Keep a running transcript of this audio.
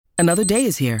Another day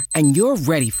is here, and you're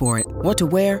ready for it. What to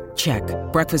wear? Check.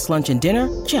 Breakfast, lunch, and dinner?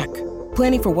 Check.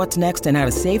 Planning for what's next and how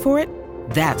to save for it?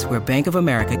 That's where Bank of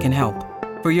America can help.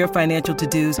 For your financial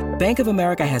to-dos, Bank of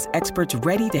America has experts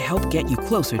ready to help get you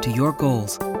closer to your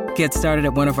goals. Get started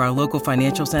at one of our local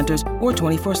financial centers or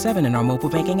 24/7 in our mobile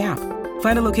banking app.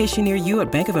 Find a location near you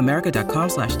at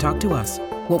bankofamerica.com/talktous.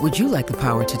 What would you like the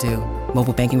power to do?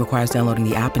 Mobile banking requires downloading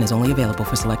the app and is only available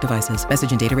for select devices.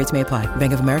 Message and data rates may apply.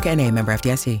 Bank of America N.A., member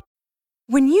FDIC.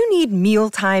 When you need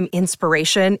mealtime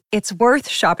inspiration, it's worth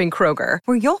shopping Kroger,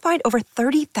 where you'll find over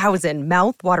 30,000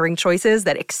 mouth-watering choices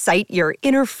that excite your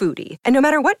inner foodie. And no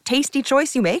matter what tasty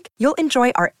choice you make, you'll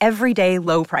enjoy our everyday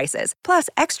low prices, plus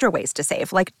extra ways to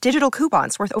save, like digital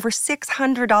coupons worth over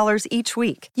 $600 each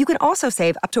week. You can also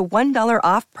save up to $1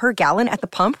 off per gallon at the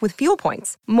pump with fuel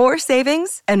points. More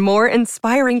savings and more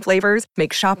inspiring flavors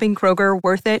make shopping Kroger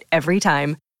worth it every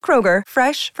time. Kroger,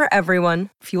 fresh for everyone.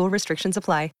 Fuel restrictions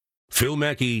apply. Phil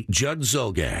Mackey, Judd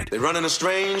Zulgad. They're running a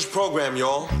strange program,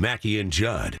 y'all. Mackey and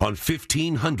Judd on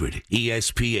 1500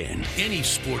 ESPN. Any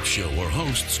sports show or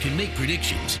hosts can make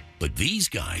predictions, but these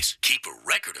guys keep a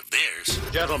record of theirs.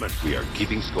 Gentlemen, we are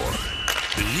keeping score.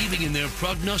 Believing in their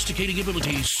prognosticating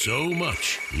abilities so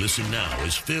much. Listen now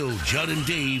as Phil, Judd, and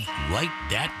Dave write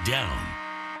that down.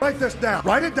 Write this down.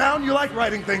 Write it down. You like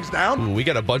writing things down. We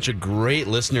got a bunch of great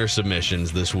listener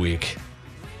submissions this week.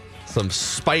 Some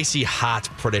spicy hot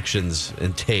predictions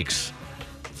and takes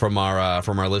from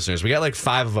our listeners. We got like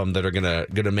 5 of them that are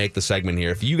gonna make the segment here.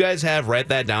 If you guys have write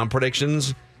that down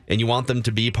predictions and you want them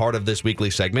to be part of this weekly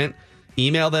segment,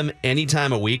 email them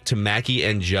anytime a week to Mackey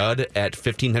and Judd at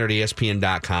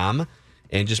 1500ESPN.com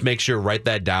and just make sure write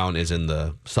that down is in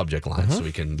the subject line so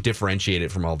we can differentiate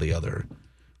it from all the other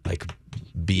like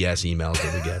BS emails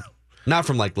that we get. Not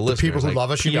from like the listeners, people who like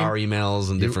love us, PR you mean? emails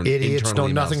and You different idiots internal know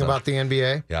email nothing stuff. about the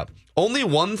NBA. Yep. Only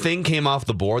one thing came off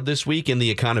the board this week in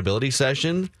the accountability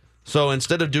session. So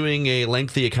instead of doing a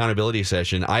lengthy accountability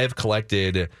session, I have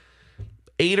collected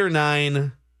 8 or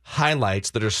 9 highlights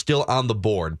that are still on the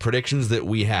board, predictions that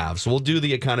we have. So we'll do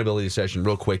the accountability session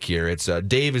real quick here. It's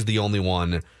Dave is the only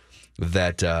one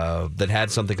that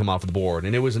had something come off the board,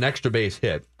 and it was an extra base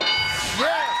hit.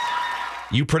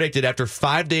 You predicted after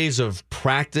 5 days of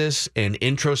practice and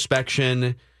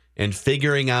introspection and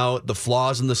figuring out the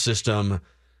flaws in the system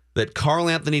that Karl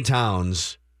Anthony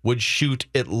Towns would shoot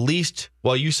at least,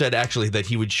 well, you said actually that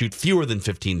he would shoot fewer than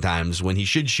 15 times when he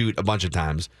should shoot a bunch of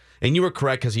times. And you were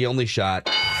correct because he only shot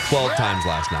 12 times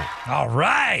last night. All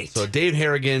right. So Dave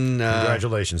Harrigan.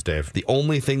 Congratulations, Dave. The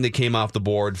only thing that came off the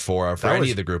board for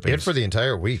any of the groupings. It for the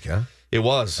entire week, huh? It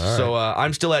was. All right. So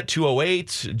I'm still at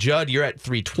 208. Judd, you're at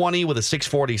 320 with a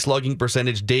 640 slugging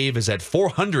percentage. Dave is at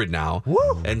 400 now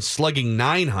and slugging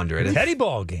 900. Teddy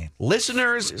ball game.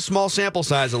 Listeners, small sample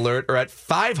size alert, are at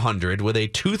 500 with a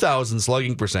 2,000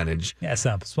 slugging percentage. Yeah,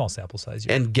 small sample size.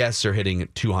 Yeah. And guests are hitting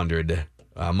 200.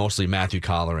 Mostly Matthew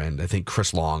Collar and I think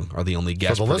Chris Long are the only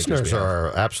guests. So the listeners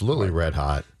are absolutely red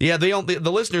hot. Yeah, the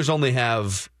listeners only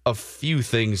have a few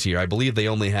things here. I believe they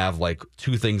only have like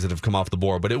 2 things that have come off the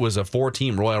board, but it was a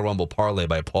 4-team Royal Rumble parlay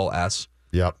by Paul S.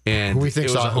 Yep. And it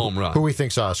was a home run. Who we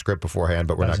think saw a script beforehand,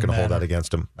 but we're not going to hold that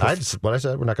against him. What I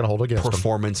said, we're not going to hold it against him.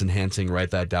 Performance enhancing, write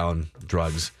that down,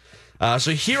 drugs.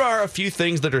 So here are a few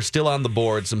things that are still on the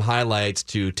board, some highlights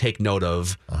to take note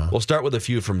of. We'll start with a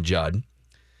few from Judd.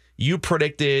 You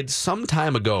predicted some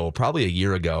time ago, probably a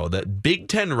year ago, that Big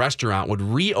Ten restaurant would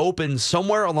reopen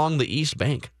somewhere along the East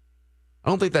Bank. I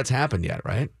don't think that's happened yet,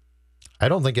 right? I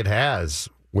don't think it has,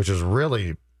 which is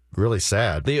really, really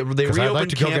sad. They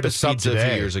reopened Campus Pizza a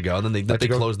few years ago, and then they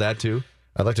closed that too.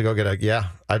 I'd like to go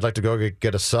I'd like to go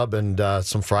get a sub and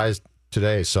some fries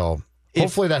today. So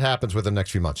hopefully that happens within the next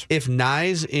few months. If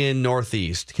Nyes in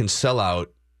Northeast can sell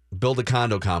out, build a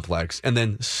condo complex, and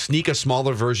then sneak a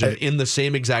smaller version in the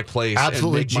same exact place absolutely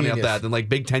and make genius. money off that, then like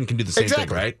Big Ten can do the same thing,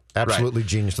 right? Absolutely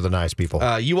genius to the nice people.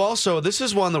 You also, this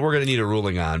is one that we're going to need a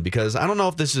ruling on because I don't know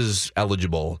if this is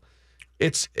eligible.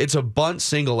 It's a bunt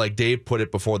single like Dave put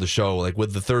it before the show, like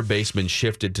with the third baseman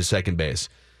shifted to second base.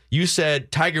 You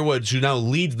said Tiger Woods, who now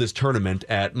leads this tournament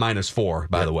at -4,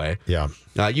 by the way. Yeah.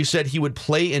 You said he would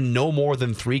play in no more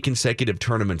than 3 consecutive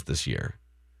tournaments this year.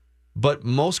 But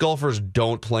most golfers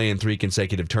don't play in 3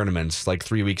 consecutive tournaments, like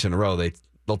 3 weeks in a row.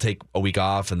 They'll take a week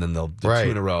off and then they'll do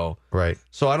 2 in a row. Right.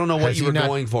 So I don't know what you were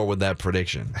going for with that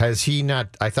prediction. Has he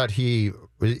not? I thought is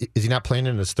he not playing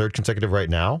in his 3rd consecutive right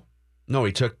now? No,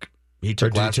 he took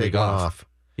last week off.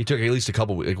 He took at least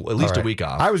a week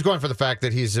off. I was going for the fact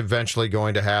that he's eventually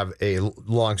going to have a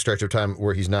long stretch of time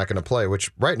where he's not going to play,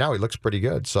 which right now he looks pretty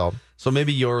good. So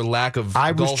maybe your lack of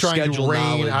golf schedule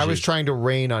knowledge. I was trying to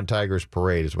rain on Tiger's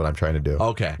parade is what I'm trying to do.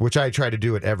 Okay. Which I try to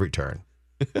do at every turn.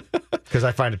 Because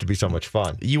I find it to be so much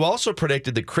fun. You also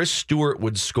predicted that Chris Stewart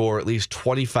would score at least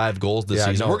 25 goals this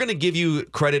season. We're going to give you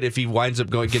credit if he winds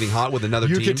up getting hot with another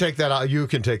team. You can take that out. You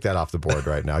can take that off the board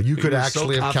right now. You could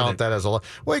actually count that as a.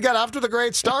 Well, he got off to the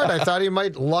great start. I thought he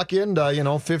might luck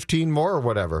into 15 more or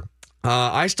whatever.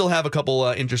 I still have a couple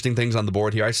interesting things on the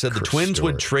board here. I said the Twins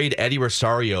would trade Eddie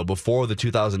Rosario before the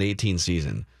 2018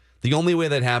 season. The only way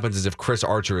that happens is if Chris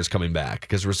Archer is coming back,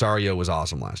 because Rosario was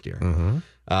awesome last year.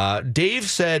 Mm-hmm. Dave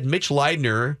said Mitch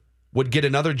Leidner would get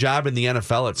another job in the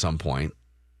NFL at some point.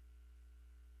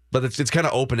 But it's kind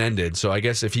of open-ended, so I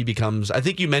guess if he becomes... I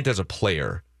think you meant as a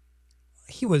player.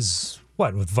 He was,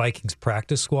 with Vikings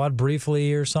practice squad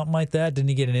briefly or something like that? Didn't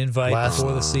he get an invite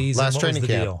before the season? Last what training was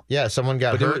the camp. Deal? Yeah, someone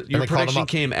got hurt. Your prediction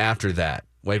came after that.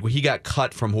 Like, he got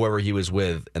cut from whoever he was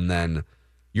with, and then...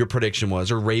 Your prediction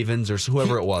was, or Ravens, or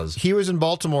whoever it was. He was in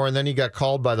Baltimore, and then he got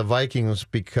called by the Vikings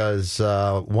because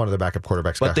one of the backup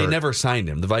quarterbacks got hurt. But they never signed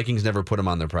him. The Vikings never put him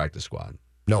on their practice squad.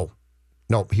 No,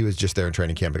 he was just there in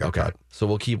training camp and got cut. So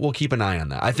we'll keep an eye on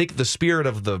that. I think the spirit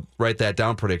of the write that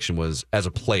down prediction was as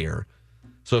a player.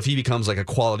 So if he becomes like a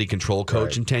quality control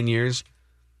coach in 10 years,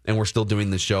 and we're still doing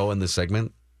the show and this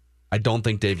segment, I don't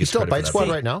think Dave gets still a credit bite for that.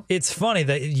 squad right now. It's funny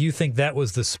that you think that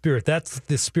was the spirit. That's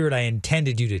the spirit I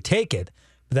intended you to take it.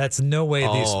 That's no way.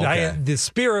 The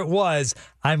spirit was,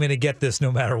 I'm going to get this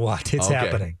no matter what. It's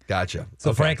happening. Gotcha.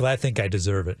 So frankly, I think I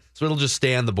deserve it. So it'll just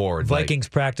stay on the board. Vikings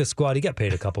practice squad. He got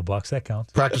paid a couple bucks. That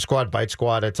counts. Practice squad, bite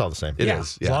squad. It's all the same. It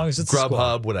is. As long as it's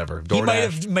Grubhub, whatever.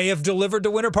 DoorDash. He may have delivered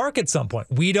to Winter Park at some point.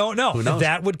 We don't know. Who knows?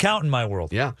 That would count in my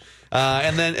world. Yeah.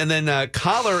 And then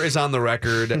Collar is on the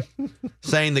record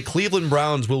saying the Cleveland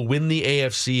Browns will win the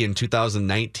AFC in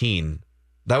 2019.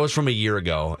 That was from a year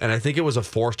ago, and I think it was a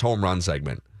forced home run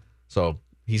segment. So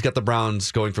he's got the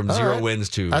Browns going from 0 wins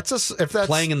to if that's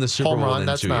playing in the Super Bowl in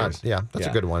 2 years. That's a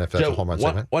good one if that's a home run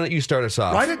segment. Why don't you start us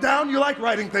off? Write it down. You like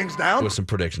writing things down. With some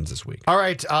predictions this week. All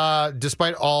right.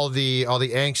 Despite all the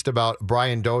angst about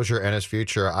Brian Dozier and his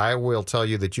future, I will tell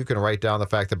you that you can write down the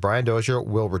fact that Brian Dozier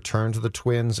will return to the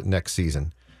Twins next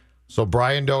season. So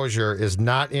Brian Dozier is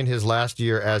not in his last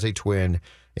year as a Twin.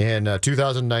 In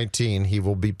 2019, he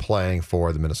will be playing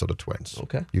for the Minnesota Twins.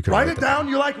 Okay. You can write it down.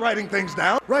 You like writing things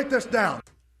down. Write this down.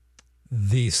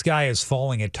 The sky is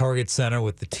falling at Target Center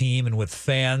with the team and with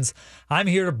fans. I'm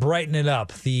here to brighten it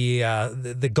up.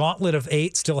 The gauntlet of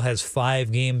 8 still has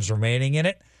 5 games remaining in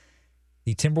it.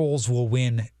 The Timberwolves will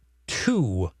win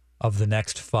 2 of the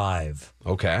next 5.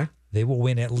 Okay. They will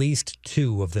win at least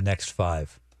 2 of the next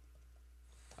 5.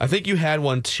 I think you had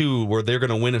one, too, where they're going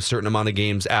to win a certain amount of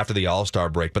games after the All-Star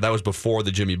break, but that was before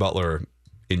the Jimmy Butler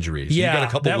injury. So yeah, you got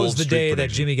a couple that was the day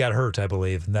predictions. that Jimmy got hurt, I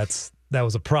believe, and that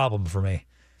was a problem for me.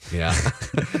 Yeah.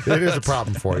 It is a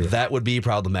problem for you. That would be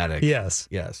problematic. Yes.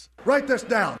 Write this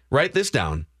down. Write this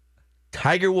down.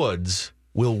 Tiger Woods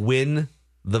will win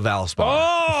the Valspar.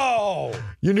 Oh!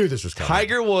 You knew this was coming.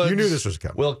 Tiger Woods You knew this was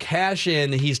coming. will cash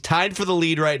in. He's tied for the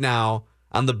lead right now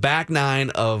on the back 9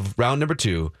 of round number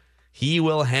 2. He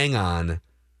will hang on,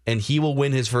 and he will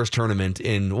win his first tournament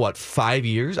in, 5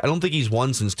 years? I don't think he's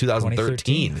won since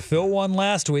 2013. Phil won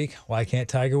last week. Why can't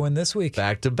Tiger win this week?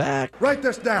 Back to back. Write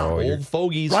this down. Old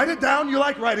fogies. Write it down. You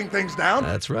like writing things down.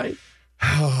 That's right.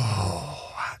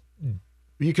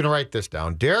 You can write this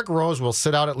down. Derrick Rose will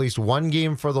sit out at least 1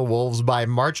 game for the Wolves by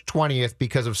March 20th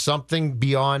because of something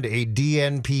beyond a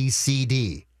DNP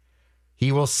CD.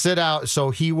 He will sit out,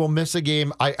 so he will miss a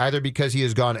game either because he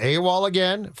has gone AWOL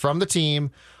again from the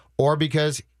team or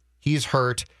because he's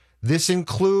hurt. This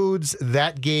includes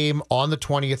that game on the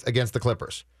 20th against the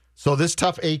Clippers. So this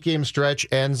tough 8-game stretch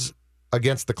ends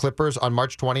against the Clippers on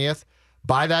March 20th.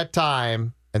 By that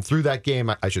time, and through that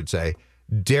game, I should say,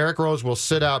 Derrick Rose will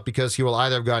sit out because he will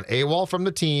either have gone AWOL from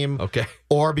the team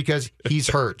or because he's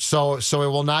hurt. So it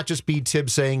will not just be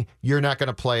Tibbs saying, you're not going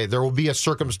to play. There will be a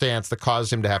circumstance that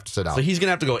causes him to have to sit out. So he's going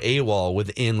to have to go AWOL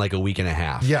within like a week and a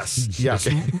half. Yes.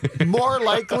 More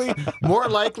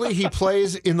likely he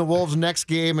plays in the Wolves' next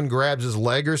game and grabs his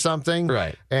leg or something.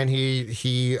 Right. And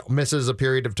he misses a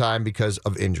period of time because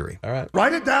of injury. All right.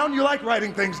 Write it down. You like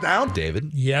writing things down.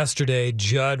 David? Yesterday,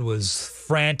 Judd was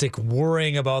frantic,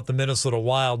 worrying about the Minnesota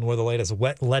Wild and where the latest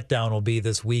letdown will be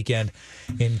this weekend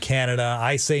in Canada.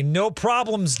 I say no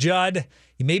problems, Judd.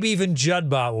 Maybe even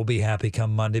Judbot will be happy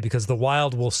come Monday because the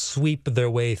Wild will sweep their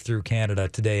way through Canada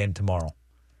today and tomorrow.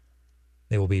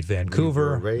 They will beat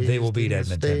Vancouver. They will beat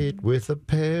Edmonton. With a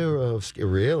pair of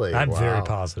really. I'm very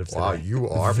positive today. Wow, you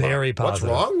are very positive.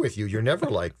 What's wrong with you? You're never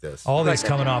like this. All these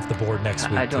coming off the board next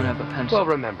week. I don't have a pencil. Well,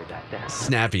 remember that then.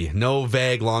 Snappy. No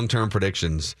vague long-term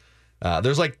predictions.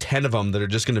 There's like 10 of them that are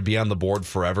just going to be on the board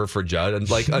forever for Judd. And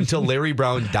like until Larry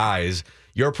Brown dies,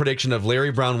 your prediction of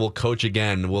Larry Brown will coach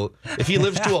again will, if he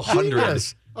lives to 100,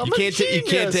 you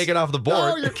can't take it off the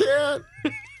board. No, you can't.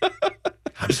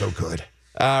 I'm so good.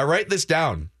 Write this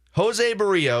down. Jose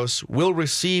Barrios will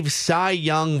receive Cy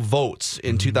Young votes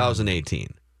in 2018.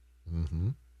 Mm-hmm.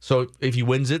 So if he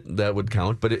wins it, that would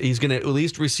count. But he's going to at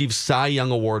least receive Cy Young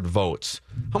Award votes.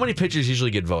 How many pitchers usually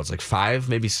get votes? Like 5,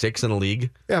 maybe 6 in a league?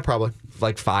 Yeah, probably.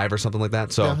 Like 5 or something like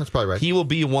that. So yeah, that's probably right. He will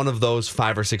be one of those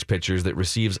 5 or 6 pitchers that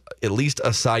receives at least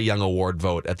a Cy Young Award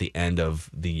vote at the end of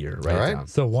the year. Right. All right.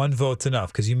 So one vote's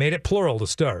enough because you made it plural to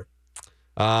start.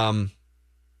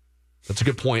 That's a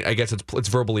good point. I guess it's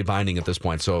verbally binding at this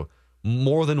point. So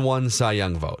more than one Cy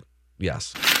Young vote.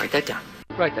 Yes. Write that down.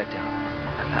 Write that down.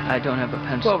 I don't have a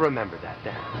pencil. Well, remember that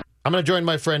then. I'm going to join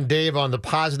my friend Dave on the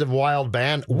positive Wild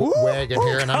bandwagon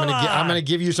here, and I'm going to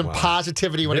give you some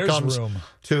positivity when it comes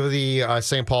to the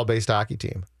St. Paul-based hockey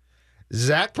team.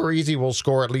 Zach Parise will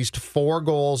score at least 4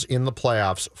 goals in the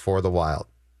playoffs for the Wild.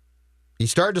 He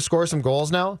started to score some goals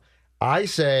now. I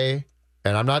say,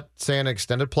 and I'm not saying an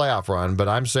extended playoff run, but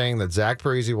I'm saying that Zach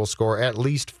Parise will score at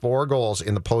least 4 goals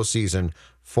in the postseason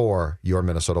for your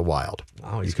Minnesota Wild.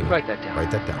 Oh, he's going to write that down.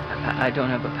 Write that down. I don't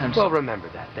have a pencil. Well, remember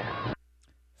that then.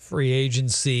 Free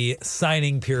agency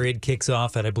signing period kicks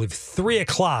off at, I believe, 3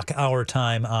 o'clock our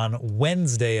time on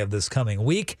Wednesday of this coming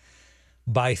week.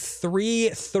 By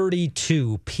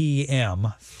 3:32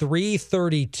 p.m.,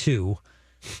 3:32,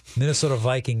 Minnesota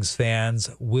Vikings fans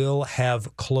will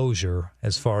have closure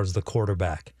as far as the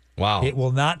quarterback. Wow. It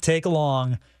will not take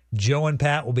long. Joe and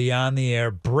Pat will be on the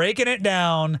air breaking it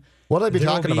down. What will they be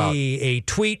talking about? There'll be a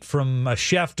tweet from a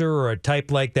Schefter or a type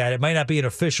like that. It might not be an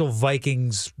official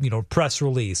Vikings, press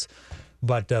release,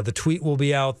 but the tweet will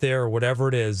be out there, or whatever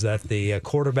it is, that the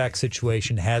quarterback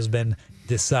situation has been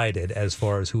decided as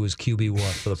far as who is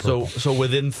QB1 for the Purple. So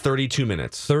within 32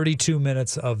 minutes. 32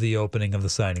 minutes of the opening of the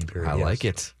signing period. I like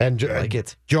it. And I like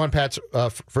it. Joe and Pat's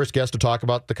first guest to talk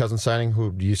about the Cousins signing,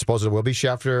 who do you suppose it will be?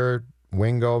 Schefter,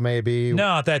 Wingo, maybe?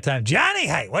 No, at that time. Johnny,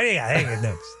 hey, what do you got? Hey, good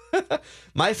news.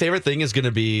 My favorite thing is going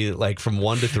to be like from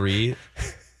 1 to 3.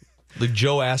 Like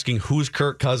Joe asking who's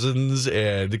Kirk Cousins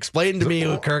and explain to me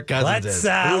who Kirk Cousins is.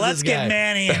 Let's get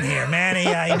Manny in here. Manny,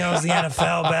 he knows the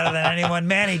NFL better than anyone.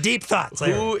 Manny, deep thoughts.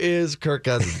 Who is Kirk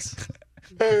Cousins?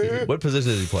 What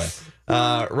position does he play?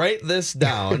 Write this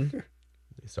down.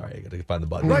 Sorry, I got to find the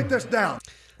button. Write this down.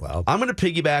 Well, I'm going to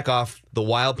piggyback off the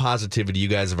wild positivity you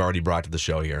guys have already brought to the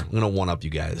show here. I'm going to one-up you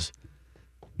guys.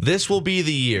 This will be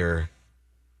the year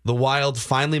the Wild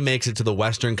finally makes it to the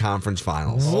Western Conference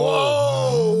Finals.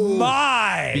 Whoa!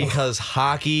 My! Because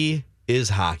hockey is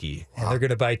hockey. And they're going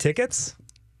to buy tickets?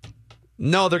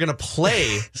 No, they're going to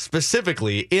play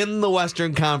specifically in the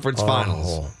Western Conference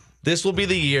Finals. This will be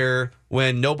the year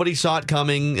when nobody saw it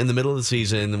coming in the middle of the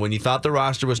season, when you thought the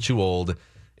roster was too old,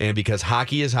 and because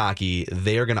hockey is hockey,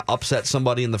 they are going to upset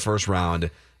somebody in the first round,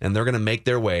 and they're going to make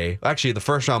their way. Actually, the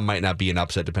first round might not be an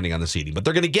upset depending on the seeding, but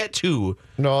they're going to get to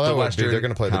the Western. They're going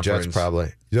to play the Jets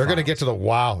probably. They're going to get to the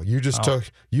wow.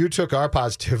 You took our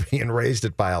positivity and raised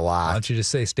it by a lot. Why don't you just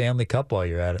say Stanley Cup while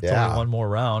you're at it? It's only one more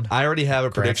round. I already have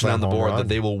a prediction on the board that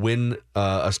they will win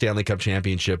a Stanley Cup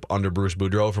championship under Bruce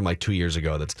Boudreau from like 2 years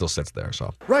ago that still sits there.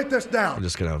 So write this down. I'm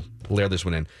just going to layer this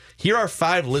one in. Here are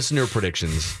 5 listener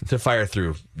predictions to fire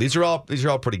through. These are all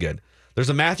pretty good. There's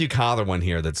a Matthew Collar one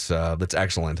here that's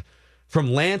excellent.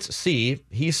 From Lance C.,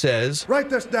 he says, write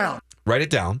this down. Write it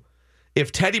down.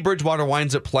 If Teddy Bridgewater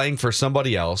winds up playing for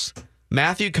somebody else,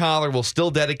 Matthew Collar will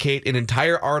still dedicate an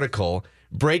entire article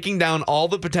breaking down all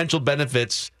the potential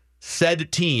benefits said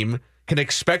team can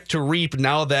expect to reap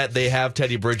now that they have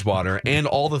Teddy Bridgewater and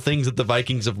all the things that the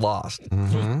Vikings have lost.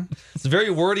 Mm-hmm. It's very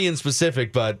wordy and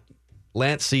specific, but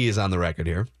Lance C. is on the record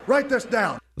here. Write this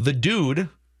down. The dude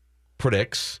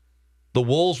predicts the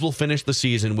Wolves will finish the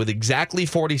season with exactly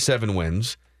 47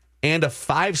 wins and a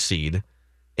 5 seed,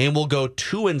 and will go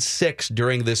 2-6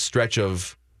 during this stretch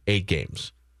of 8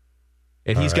 games.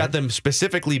 And he's got them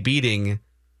specifically beating,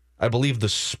 I believe, the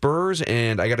Spurs,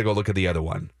 and I got to go look at the other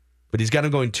one. But he's got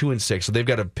them going 2-6, so they've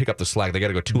got to pick up the slack. They got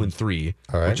to go 2-3,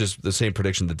 which is the same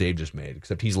prediction that Dave just made,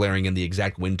 except he's layering in the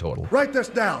exact win total. Write this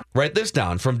down. Write this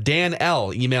down. From Dan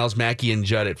L. Emails Mackie and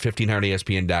Judd at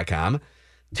 1500ESPN.com.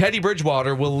 Teddy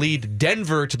Bridgewater will lead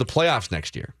Denver to the playoffs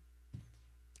next year.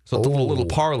 So a little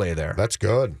parlay there. That's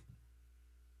good.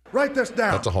 Write this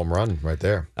down. That's a home run right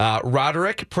there.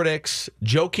 Roderick predicts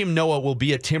Joakim Noah will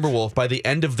be a Timberwolf by the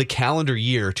end of the calendar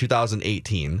year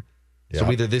 2018. So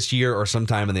either this year or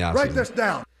sometime in the offseason. Write this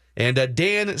down. And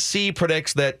Dan C.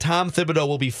 predicts that Tom Thibodeau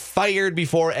will be fired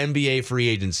before NBA free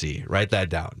agency. Write that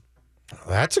down.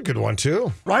 That's a good one,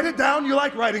 too. Write it down. You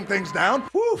like writing things down.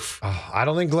 Woof. I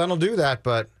don't think Glenn will do that,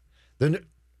 but the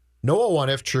Noah one,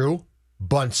 if true,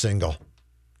 bunt single.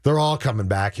 They're all coming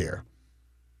back here.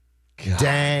 God.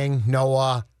 Dang,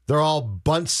 Noah. They're all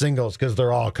bunt singles because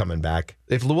they're all coming back.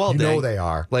 If Luol Deng, know they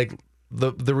are. Like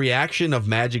the reaction of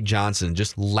Magic Johnson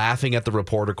just laughing at the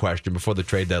reporter question before the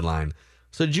trade deadline.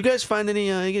 So did you guys find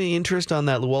any interest on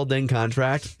that Luol Deng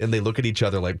contract? And they look at each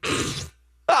other like,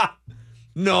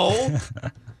 no.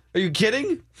 Are you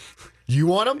kidding? You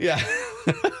want him? Yeah.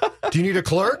 Do you need a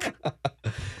clerk?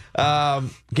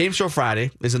 Game Show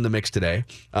Friday is in the mix today.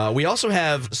 We also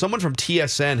have someone from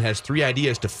TSN has 3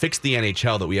 ideas to fix the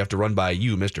NHL that we have to run by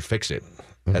you, Mr. Fix-It,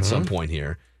 at some point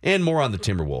here. And more on the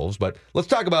Timberwolves. But let's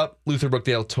talk about Luther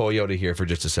Brookdale Toyota here for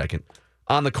just a second.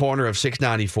 On the corner of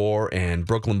 694 and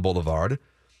Brooklyn Boulevard,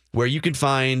 where you can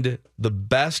find the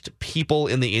best people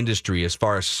in the industry as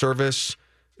far as service,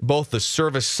 both the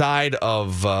service side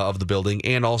of the building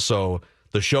and also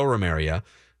the showroom area.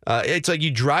 It's like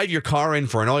you drive your car in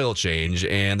for an oil change,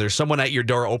 and there's someone at your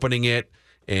door opening it.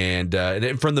 And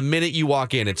from the minute you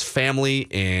walk in, it's family,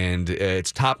 and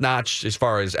it's top-notch as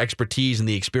far as expertise and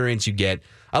the experience you get.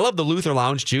 I love the Luther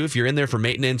Lounge, too. If you're in there for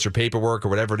maintenance or paperwork or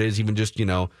whatever it is, even just,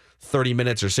 30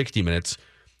 minutes or 60 minutes,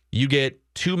 you get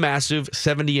 2 massive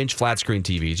 70-inch flat-screen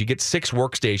TVs. You get 6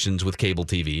 workstations with cable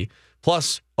TV,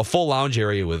 plus a full lounge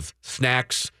area with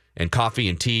snacks and coffee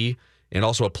and tea, and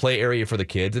also a play area for the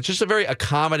kids. It's just a very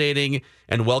accommodating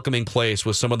and welcoming place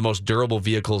with some of the most durable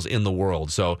vehicles in the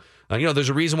world. So, there's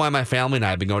a reason why my family and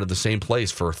I have been going to the same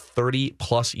place for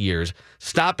 30-plus years.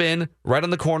 Stop in right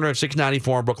on the corner of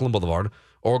 694 and Brooklyn Boulevard,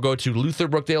 or go to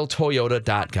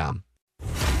LutherBrookdaleToyota.com.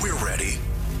 We're ready.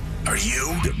 Are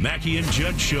you? The Mackey and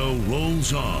Judd Show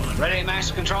rolls on. Ready,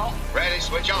 master control? Ready,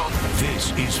 switch on.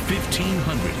 This is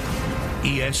 1500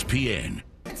 ESPN.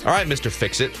 All right, Mr.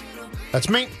 Fix-It. That's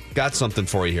me. Got something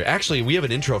for you here. Actually, we have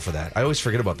an intro for that. I always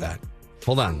forget about that.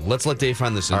 Hold on. Let's let Dave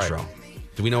find this intro.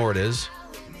 Right. Do we know where it is?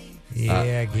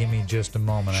 Yeah, give me just a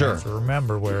moment. Sure. I have to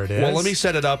remember where it is. Well, let me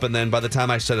set it up, and then by the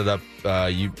time I set it up,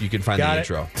 you can find the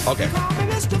intro. Okay.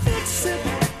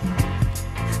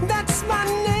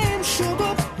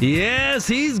 Yes,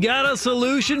 he's got a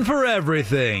solution for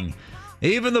everything.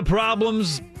 Even the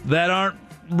problems that aren't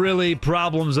really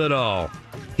problems at all.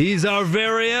 He's our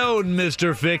very own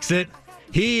Mr. Fix-It.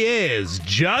 He is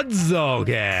Judd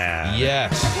Zulgad.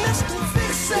 Yes.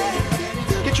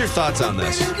 Get your thoughts on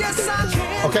this.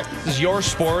 Okay. This is your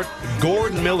sport.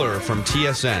 Gord Miller from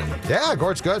TSN. Yeah,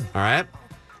 Gord's good. All right.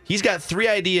 He's got 3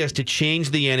 ideas to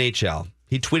change the NHL.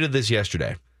 He tweeted this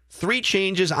yesterday. 3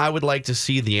 changes I would like to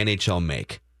see the NHL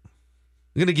make.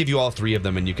 I'm going to give you all 3 of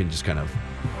them, and you can just kind of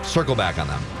circle back on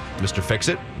them. Mr.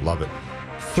 Fix-It. Love it.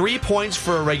 3 points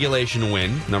for a regulation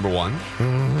win, number 1.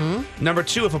 Mm-hmm. Number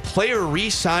 2, if a player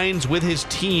re-signs with his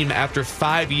team after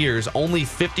 5 years, only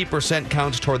 50%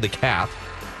 counts toward the cap.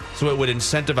 So it would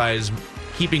incentivize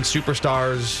keeping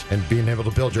superstars. And being able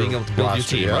to build your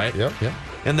roster, team, right? Yep.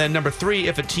 And then number 3,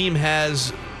 if a team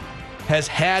has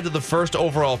had the first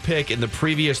overall pick in the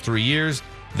previous 3 years,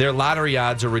 their lottery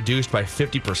odds are reduced by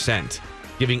 50%,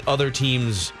 giving other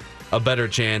teams a better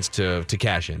chance to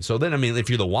cash in. So then, if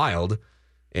you're the Wild,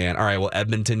 and all right, well,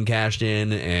 Edmonton cashed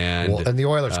in, and the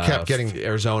Oilers kept getting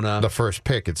Arizona the first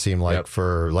pick. It seemed like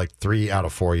for like 3 out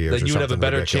of 4 years. Then you would have a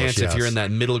better chance if you're in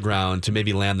that middle ground to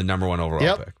maybe land the number 1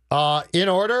 overall pick. In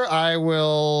order, I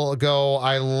will go.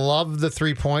 I love the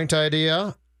 3-point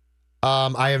idea.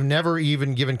 I have never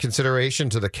even given consideration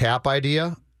to the cap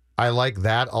idea. I like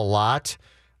that a lot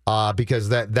because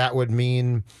that would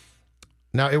mean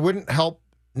now it wouldn't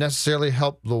necessarily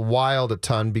help the Wild a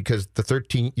ton because the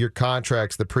 13-year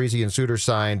contracts that Parise and Suter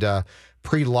signed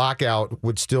pre-lockout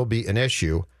would still be an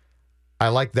issue. I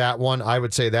like that one. I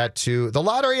would say that too. The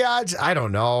lottery odds, I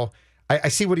don't know. I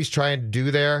see what he's trying to do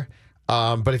there.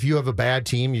 But if you have a bad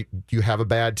team, you have a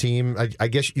bad team. I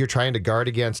guess you're trying to guard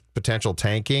against potential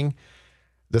tanking.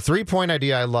 The 3-point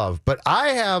idea I love, but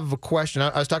I have a question.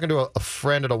 I was talking to a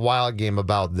friend at a Wild game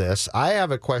about this. I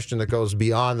have a question that goes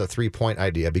beyond the 3-point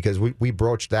idea because we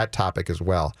broached that topic as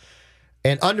well.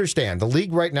 And understand, the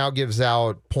league right now gives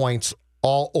out points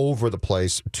all over the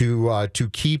place to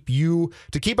keep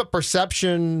a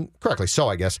perception, correctly so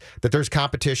I guess, that there's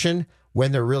competition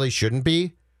when there really shouldn't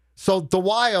be. So the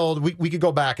Wild, we could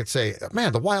go back and say,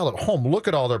 man, the Wild at home, look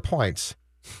at all their points.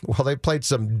 Well, they've played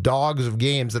some dogs of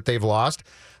games that they've lost.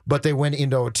 but they win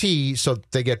into OT, so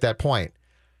they get that point.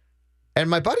 And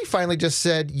my buddy finally just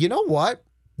said, you know what?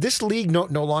 This league no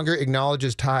longer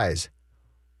acknowledges ties.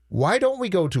 Why don't we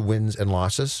go to wins and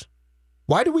losses?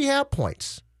 Why do we have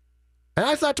points? And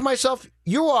I thought to myself,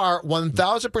 you are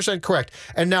 1,000% correct.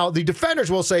 And now the defenders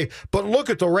will say, but look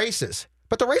at the races.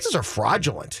 But the races are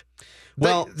fraudulent.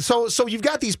 Well, so you've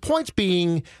got these points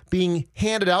being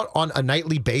handed out on a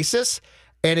nightly basis,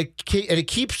 and it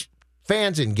keeps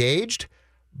fans engaged.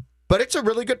 But it's a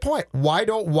really good point. Why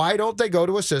don't they go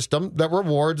to a system that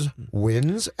rewards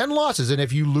wins and losses? And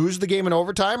if you lose the game in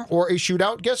overtime or a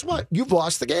shootout, guess what? You've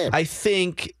lost the game. I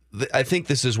think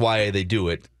this is why they do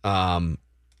it.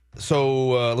 So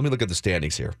let me look at the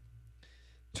standings here.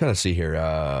 I'm trying to see here.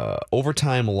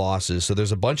 Overtime losses. So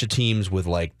there's a bunch of teams with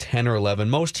like 10 or 11.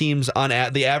 Most teams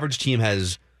the average team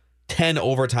has 10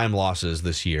 overtime losses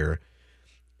this year.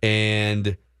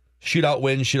 And shootout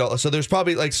wins, shootout. So there's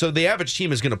probably the average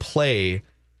team is going to play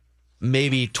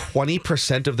maybe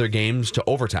 20% of their games to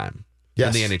overtime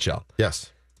in the NHL.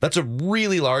 Yes. That's a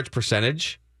really large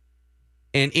percentage.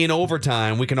 And in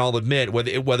overtime, we can all admit,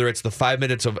 whether it's the 5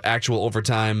 minutes of actual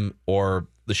overtime or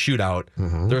the shootout,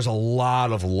 there's a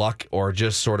lot of luck or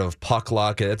just sort of puck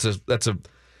luck.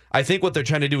 I think what they're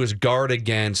trying to do is guard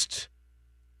against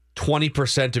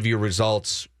 20% of your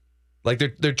results. Like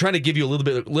they're trying to give you a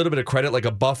little bit of credit, like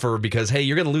a buffer, because hey,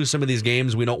 you're going to lose some of these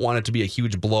games. We don't want it to be a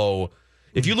huge blow.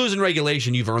 If you lose in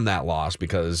regulation, you've earned that loss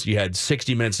because you had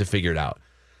 60 minutes to figure it out.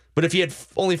 But if you had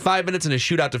only 5 minutes in a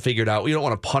shootout to figure it out, we don't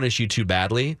want to punish you too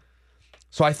badly.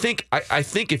 So I think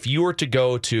if you were to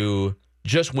go to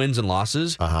just wins and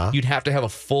losses, you'd have to have a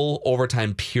full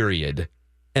overtime period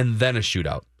and then a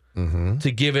shootout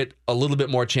to give it a little bit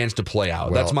more chance to play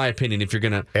out. That's my opinion. If you're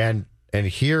gonna and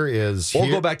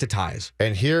go back to ties.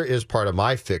 And here is part of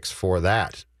my fix for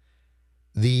that: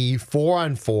 the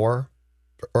 4-on-4 or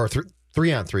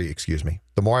 3-on-3. Excuse me.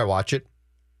 The more I watch it,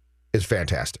 is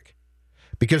fantastic.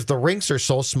 Because the rinks are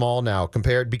so small now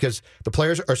because the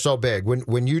players are so big.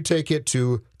 When you take it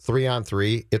to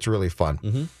 3-on-3, it's really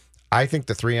fun. I think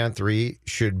the 3-on-3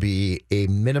 should be a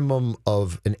minimum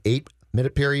of an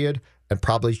 8-minute period and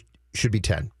probably should be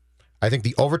 10. I think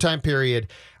the overtime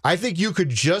period, I think you could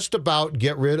just about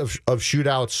get rid of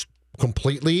shootouts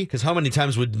completely. Because how many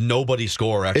times would nobody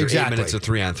score after 8 minutes of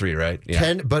 3-on-3, right? Yeah.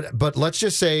 10, but let's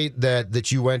just say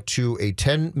that you went to a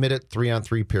 10-minute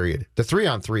 3-on-3 period. The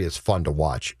 3-on-3 is fun to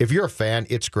watch. If you're a fan,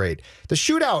 it's great. The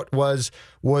shootout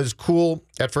was cool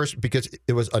at first because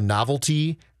it was a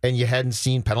novelty and you hadn't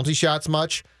seen penalty shots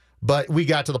much. But we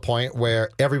got to the point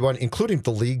where everyone, including the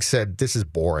league, said this is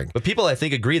boring. But people, I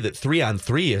think, agree that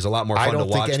 3-on-3 is a lot more fun to watch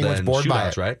than shootouts, right? I don't think anyone's bored by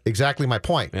it. Right? Exactly my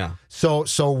point. Yeah. So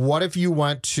what if you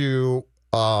went to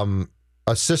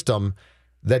a system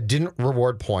that didn't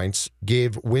reward points,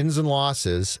 gave wins and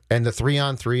losses, and the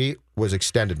 3-on-3 was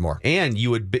extended more? And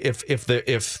you would, if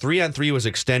 3-on-3 was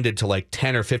extended to like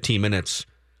 10 or 15 minutes,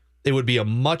 it would be a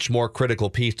much more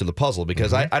critical piece to the puzzle.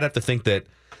 Because I'd have to think that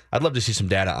I'd love to see some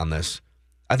data on this.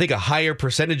 I think a higher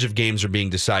percentage of games are being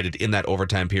decided in that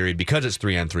overtime period because it's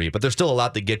 3-on-3, but there's still a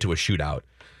lot that get to a shootout.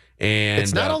 And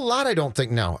it's not a lot, I don't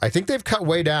think, now. I think they've cut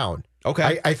way down.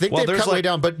 Okay. I think they've cut way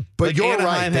down, but you're Anaheim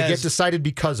right. They get decided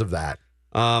because of that.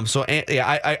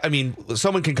 I mean,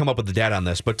 someone can come up with the data on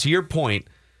this, but to your point,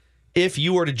 if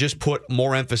you were to just put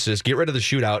more emphasis, get rid of the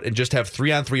shootout, and just have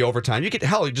 3-on-3 overtime, you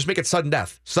just make it sudden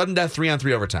death. Sudden death,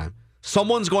 3-on-3 overtime.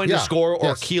 Someone's going to score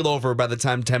or keel over by the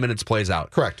time 10 minutes plays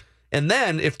out. Correct. And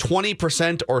then if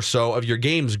 20% or so of your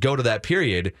games go to that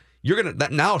period,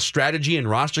 now strategy and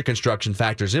roster construction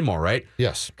factors in more, right?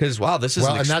 Yes. Because, this is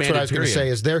an expanded period. And that's what I was going to say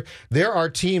is there are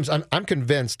teams, I'm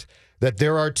convinced that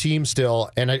there are teams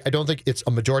still, and I don't think it's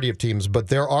a majority of teams, but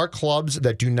there are clubs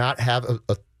that do not have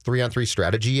a 3-on-3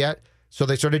 strategy yet. So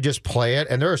they sort of just play it.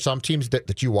 And there are some teams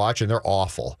that you watch and they're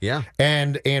awful. Yeah.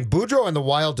 And Boudreau and the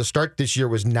Wild to start this year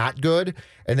was not good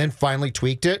and then finally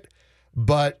tweaked it.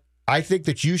 But I think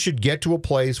that you should get to a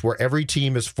place where every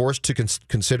team is forced to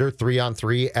consider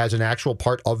 3-on-3 as an actual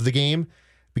part of the game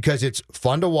because it's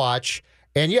fun to watch.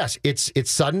 And yes, it's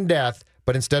sudden death,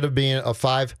 but instead of being a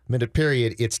 5-minute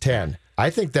period, it's 10.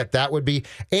 I think that would be.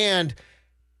 And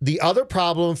the other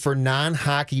problem for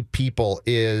non-hockey people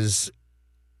is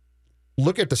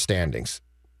look at the standings.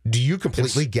 Do you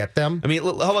completely get them? I mean,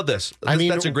 how about this?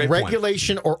 That's a great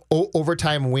regulation point. or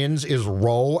overtime wins is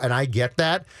row, and I get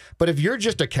that. But if you're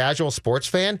just a casual sports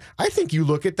fan, I think you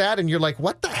look at that and you're like,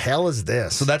 what the hell is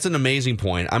this? So that's an amazing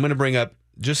point. I'm going to bring up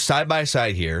just side by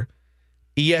side here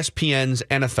ESPN's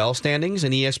NFL standings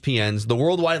and ESPN's, the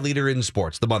worldwide leader in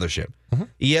sports, the mothership.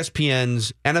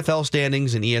 ESPN's NFL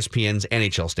standings and ESPN's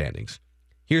NHL standings.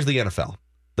 Here's the NFL,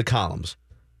 the columns.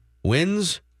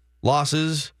 wins,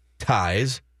 losses,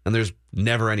 ties, and there's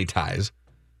never any ties.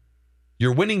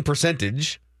 Your winning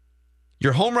percentage,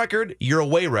 your home record, your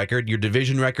away record, your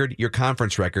division record, your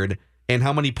conference record, and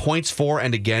how many points for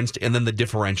and against, and then the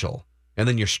differential, and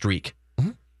then your streak.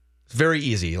 Mm-hmm. It's very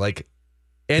easy. Like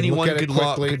anyone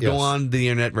could go on the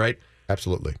internet, right?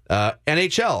 Absolutely.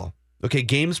 NHL. Okay,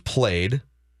 games played,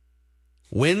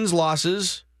 wins,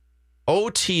 losses,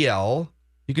 OTL.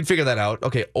 You can figure that out.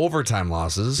 Okay, overtime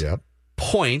losses. Yep.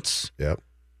 Points. Yep.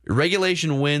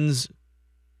 Regulation wins,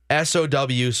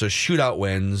 SOW, so shootout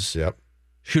wins. Yep.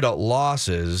 Shootout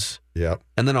losses. Yep.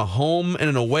 And then a home and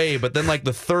an away, but then like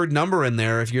the third number in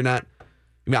there, if you're not,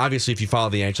 I mean, obviously if you follow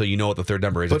the NHL, you know what the third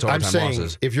number is. But it's overtime I'm saying,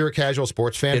 losses. if you're a casual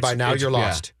sports fan, by now you're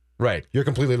lost. Yeah, right. You're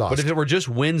completely lost. But if it were just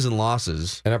wins and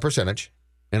losses. And a percentage.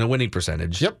 And a winning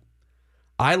percentage. Yep.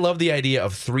 I love the idea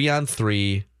of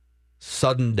 3-on-3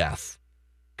 sudden death.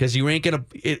 Because you ain't going to,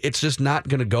 it's just not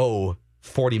going to go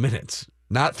 40 minutes.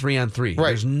 Not 3-on-3. Right.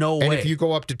 There's no way. And if you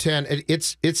go up to 10,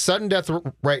 it's sudden death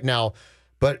right now.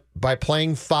 But by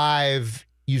playing 5,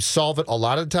 you solve it a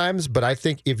lot of the times. But I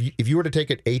think if you were to take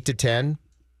it 8 to 10,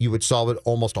 you would solve it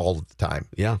almost all of the time.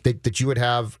 Yeah. That you would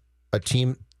have a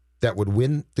team that would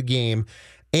win the game.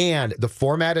 And the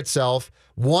format itself,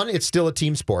 one, it's still a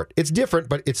team sport. It's different,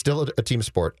 but it's still a team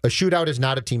sport. A shootout is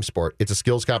not a team sport. It's a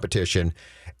skills competition.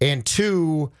 And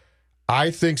 2, I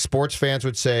think sports fans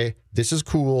would say, this is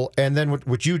cool. And then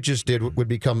what you just did would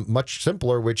become much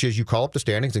simpler, which is you call up the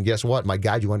standings, and guess what? My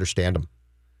God, you understand them.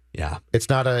 Yeah. It's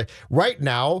not right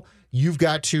now, you've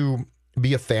got to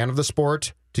be a fan of the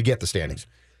sport to get the standings.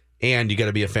 And you got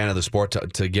to be a fan of the sport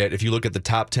to get, if you look at the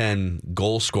top 10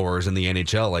 goal scorers in the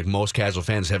NHL, like most casual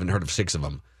fans haven't heard of 6 of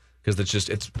them. Because the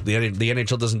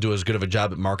NHL doesn't do as good of a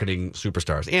job at marketing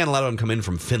superstars. And a lot of them come in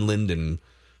from Finland and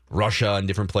Russia and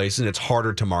different places, and it's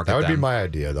harder to market them. That would be my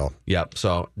idea, though. Yep.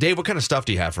 So, Dave, what kind of stuff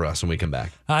do you have for us when we come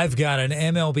back? I've got an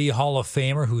MLB Hall of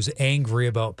Famer who's angry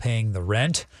about paying the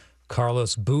rent,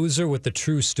 Carlos Boozer with the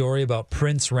true story about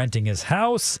Prince renting his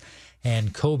house,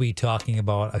 and Kobe talking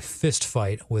about a fist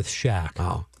fight with Shaq.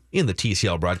 Oh. In the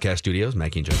TCL broadcast studios,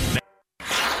 Mackie and Judd.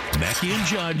 Mackie and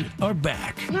Judd are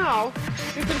back. Now,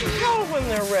 you can tell when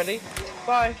they're ready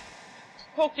by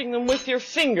poking them with your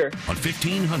finger. On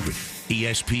 1500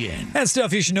 ESPN. And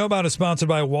stuff you should know about is sponsored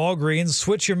by Walgreens.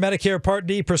 Switch your Medicare Part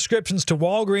D prescriptions to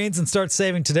Walgreens and start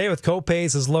saving today with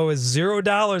copays as low as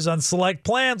 $0 on select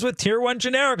plans with Tier 1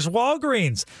 generics.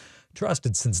 Walgreens,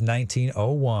 trusted since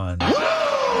 1901.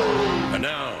 And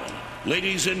now,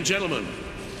 ladies and gentlemen,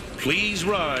 please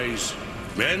rise.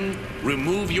 Men,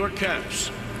 remove your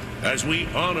caps as we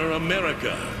honor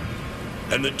America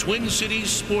and the Twin Cities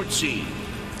sports scene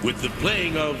with the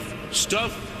playing of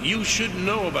Stuff You Should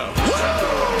Know About.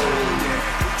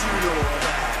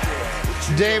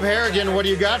 Dave Harrigan, what do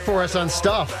you got for us on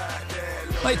Stuff?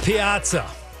 Mike Piazza,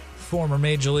 former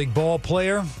Major League ball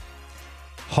player,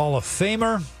 Hall of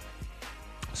Famer,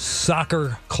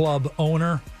 soccer club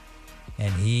owner,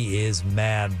 and he is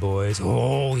mad, boys.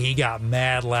 Oh, he got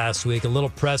mad last week. A little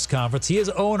press conference. He is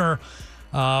owner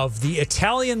of the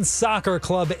Italian soccer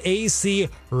club AC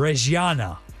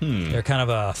Reggiana. They're kind of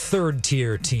a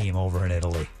third-tier team over in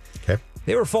Italy. Okay.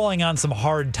 They were falling on some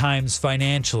hard times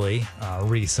financially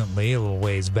recently, a little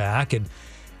ways back. And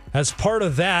as part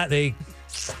of that, they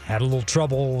had a little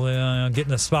trouble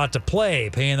getting a spot to play,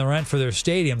 paying the rent for their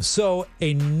stadium. So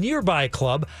a nearby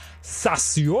club,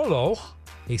 Sassuolo,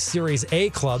 a Series A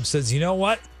club, says, you know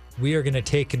what? We are going to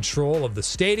take control of the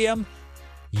stadium.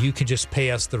 You can just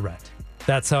pay us the rent.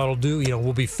 That's how it'll do.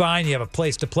 We'll be fine. You have a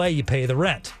place to play. You pay the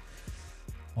rent.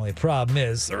 Only problem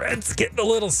is the rent's getting a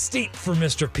little steep for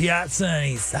Mr. Piazza, and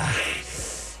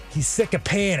he's sick of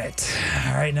paying it.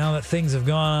 All right, now that things have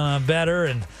gone better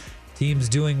and team's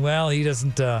doing well, he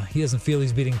doesn't feel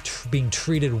he's being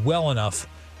treated well enough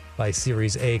by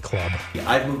Series A club.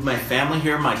 I've moved my family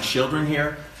here, my children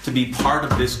here, to be part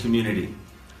of this community,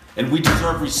 and we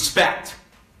deserve respect.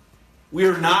 We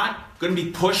are not going to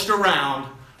be pushed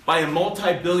around by a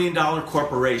multi-billion-dollar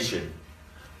corporation.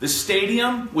 The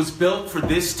stadium was built for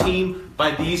this team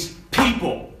by these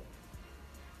people.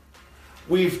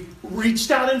 We've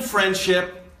reached out in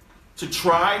friendship to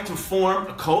try to form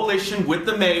a coalition with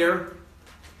the mayor,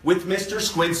 with Mr.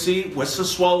 Squincy, with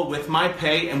Sassuolo, with my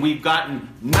pay, and we've gotten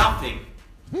nothing.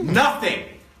 Nothing.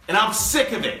 And I'm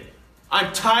sick of it.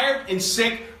 I'm tired and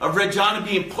sick of Reggiana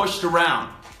being pushed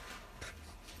around.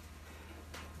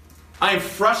 I am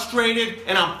frustrated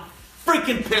and I'm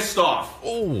freaking pissed off.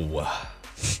 Oh.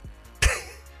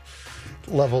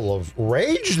 Level of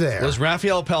rage there. Was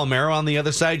Rafael Palmeiro on the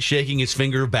other side shaking his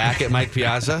finger back at Mike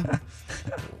Piazza?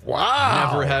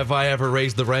 Wow. Never have I ever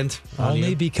raised the rent.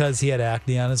 Only because he had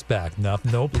acne on his back. No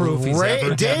proof he's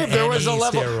ever Dave, there was a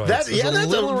level. steroids.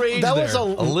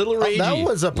 That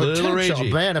was a potential.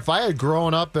 Man, if I had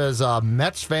grown up as a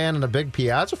Mets fan and a big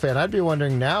Piazza fan, I'd be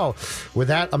wondering now, with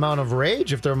that amount of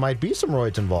rage, if there might be some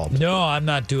roids involved. No, I'm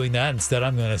not doing that. Instead,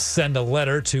 I'm going to send a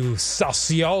letter to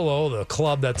Sassuolo, the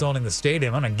club that's owning the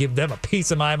stadium. I'm going to give them a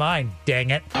piece of my mind. Dang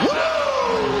it!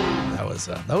 That was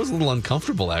a little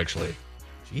uncomfortable, actually.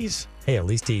 Jeez. Hey, at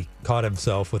least he caught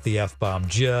himself with the F-bomb.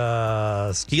 He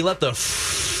let the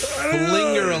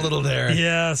linger a little there.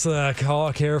 Yes,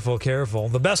 careful.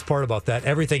 The best part about that,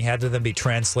 everything had to then be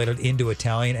translated into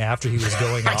Italian after he was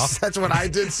going off. That's what I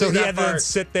did. So he had to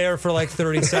sit there for like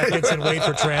 30 seconds and wait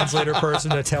for translator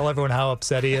person to tell everyone how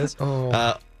upset he is.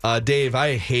 Dave,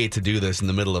 I hate to do this in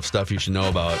the middle of stuff you should know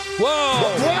about. Whoa!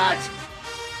 What?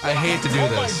 I hate to do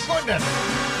this. Oh, my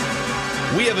goodness.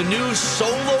 We have a new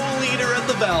solo leader at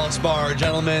the Valspar,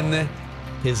 gentlemen.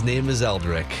 His name is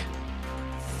Eldrick.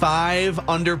 5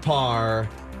 under par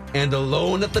and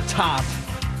alone at the top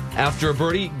after a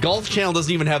birdie. Golf Channel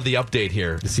doesn't even have the update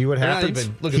here. You see what happens?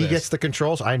 Look at he this. gets the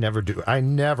controls. I never do.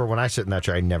 When I sit in that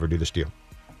chair, I never do this deal.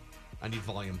 I need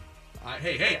volume.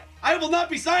 Hey, I will not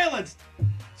be silenced.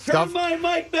 Turn my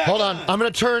mic back Hold on. I'm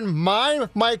going to turn my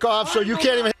mic off so you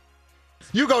can't even.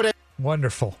 You go, Dave.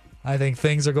 Wonderful. I think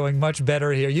things are going much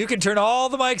better here. You can turn all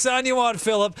the mics on you want,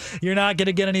 Philip. You're not going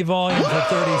to get any volume for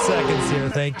 30 seconds here.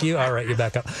 Thank you. All right, you're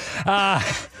back up.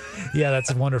 Yeah,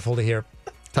 that's wonderful to hear.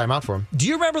 Time out for him. Do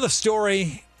you remember the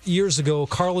story years ago,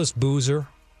 Carlos Boozer,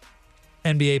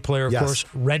 NBA player, of course,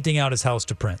 renting out his house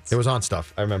to Prince? It was on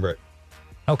stuff. I remember it.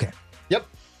 Okay. Yep.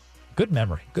 Good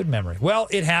memory. Well,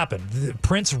 it happened.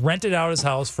 Prince rented out his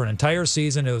house for an entire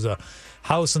season. It was a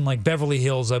house in like Beverly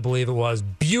Hills, I believe it was.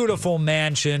 Beautiful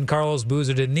mansion. Carlos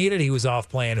Boozer didn't need it. He was off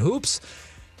playing hoops.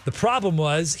 The problem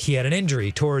was he had an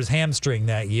injury, tore his hamstring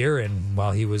that year, and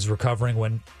while he was recovering,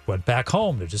 went back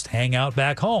home to just hang out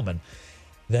back home, and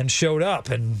then showed up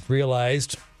and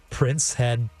realized Prince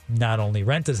had not only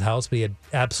rented his house, but he had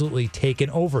absolutely taken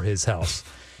over his house.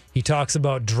 He talks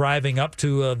about driving up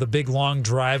to the big long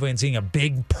driveway and seeing a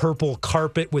big purple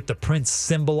carpet with the Prince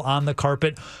symbol on the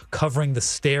carpet covering the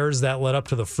stairs that led up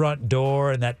to the front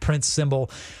door, and that Prince symbol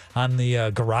on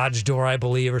the garage door, I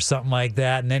believe, or something like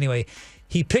that. And anyway,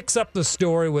 he picks up the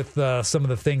story with some of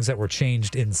the things that were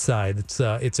changed inside. It's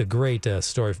a great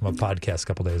story from a podcast a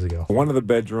couple days ago. One of the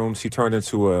bedrooms, he turned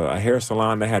into a hair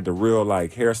salon that had the real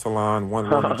hair salon. One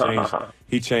room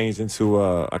he changed into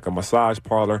a massage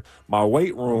parlor. My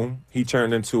weight room, he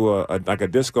turned into a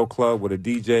disco club with a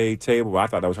DJ table. I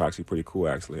thought that was actually pretty cool.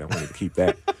 Actually, I wanted to keep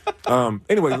that.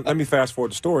 Anyway, let me fast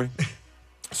forward the story.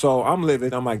 So I'm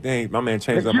livid. I'm like, dang, my man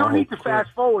changed up my whole. You don't need to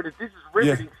fast forward. This is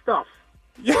riveting stuff.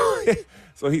 Yeah.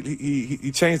 So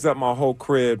he changed up my whole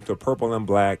crib to purple and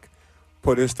black,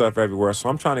 put his stuff everywhere. So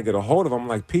I'm trying to get a hold of him. I'm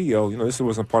like, P.O., this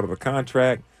wasn't part of a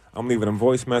contract. I'm leaving him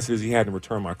voice messages. He hadn't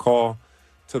returned my call,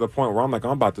 to the point where I'm like,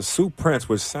 I'm about to sue Prince,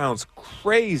 which sounds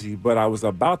crazy, but I was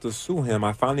about to sue him.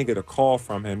 I finally get a call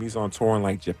from him. He's on tour in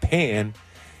like Japan,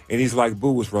 and he's like,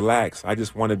 Boo, relax. I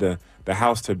just wanted the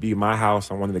house to be my house.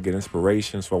 I wanted to get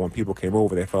inspiration, so when people came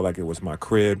over, they felt like it was my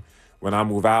crib. When I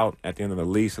move out at the end of the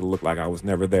lease, it looked like I was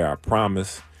never there. I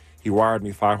promise. He wired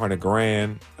me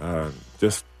 $500,000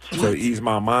 just to ease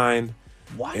my mind.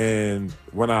 What? And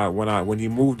when he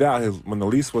moved out, when the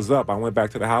lease was up, I went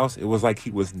back to the house. It was like he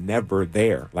was never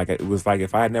there. Like it was like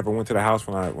if I had never went to the house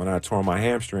when I tore my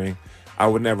hamstring, I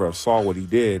would never have saw what he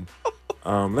did.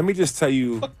 Let me just tell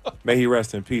you, may he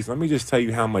rest in peace. Let me just tell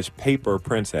you how much paper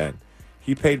Prince had.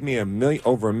 He paid me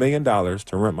over $1 million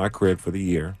to rent my crib for the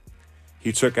year.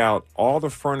 He took out all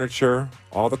the furniture,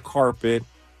 all the carpet,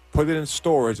 put it in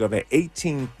storage of an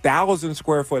 18,000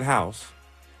 square foot house,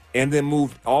 and then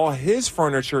moved all his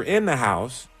furniture in the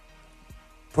house,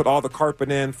 put all the carpet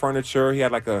in, furniture. He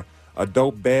had like a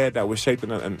dope bed that was shaped in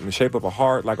the shape of a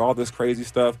heart, like all this crazy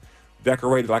stuff.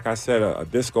 Decorated, like I said, a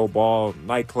disco ball,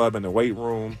 nightclub in the weight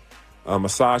room, a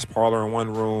massage parlor in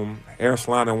one room, hair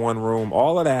salon in one room,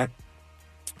 all of that.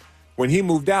 When he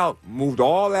moved out, moved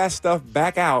all that stuff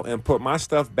back out and put my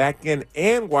stuff back in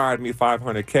and wired me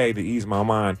 $500K to ease my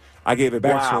mind. I gave it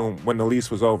back to him when the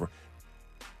lease was over.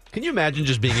 Can you imagine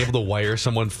just being able to wire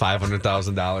someone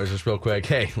 $500,000 just real quick?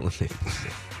 Hey, let me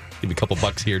give me a couple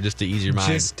bucks here just to ease your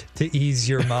mind. Just to ease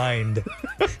your mind.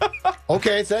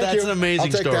 Okay, thank you. That's an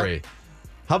amazing story. That.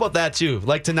 How about that, too?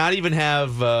 Like to not even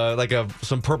have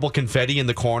some purple confetti in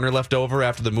the corner left over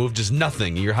after the move, just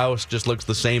nothing. Your house just looks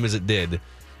the same as it did.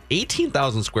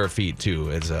 18,000 square feet, too,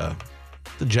 is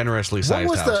The generously sized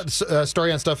What house. was the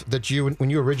story on stuff that when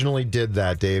you originally did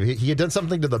that, Dave? He had done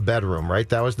something to the bedroom, right?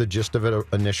 That was the gist of it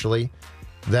initially.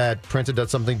 That Prince had done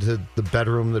something to the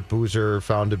bedroom that Boozer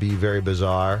found to be very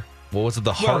bizarre. What was it?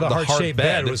 The heart-shaped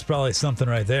bed was probably something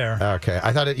right there. Okay,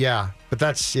 I thought it. Yeah, but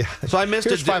that's So I missed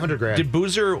Here's it. $500,000. Did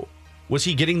Boozer? Was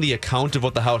he getting the account of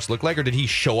what the house looked like, or did he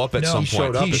show up at some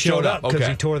point? He showed up because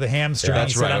he tore the hamstring.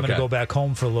 That's He said, right, I'm going to go back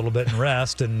home for a little bit and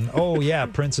rest. And, oh, yeah,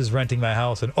 Prince is renting my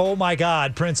house. And, oh, my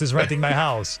God, Prince is renting my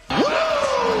house.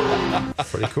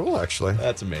 Pretty cool, actually.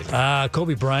 That's amazing.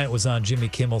 Kobe Bryant was on Jimmy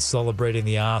Kimmel celebrating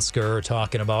the Oscar,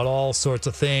 talking about all sorts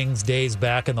of things, days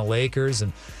back in the Lakers.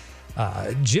 And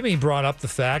Jimmy brought up the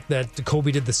fact that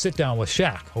Kobe did the sit-down with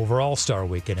Shaq over All-Star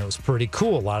Weekend. It was pretty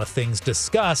cool. A lot of things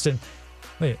discussed. And,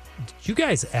 wait, did you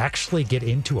guys actually get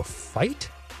into a fight?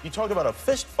 You talked about a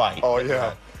fist fight. Oh,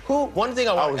 yeah. One thing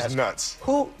I want to ask. was nuts.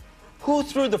 Who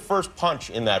threw the first punch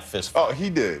in that fist fight? Oh,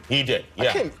 he did. He did,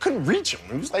 yeah. I couldn't reach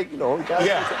him. It was like,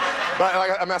 Yeah.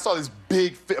 I saw this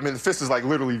big the fist is like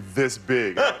literally this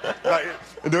big.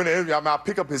 And during the interview, I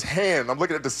pick up his hand. I'm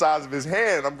looking at the size of his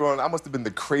hand. I'm going, I must have been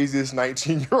the craziest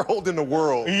 19-year-old in the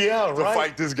world to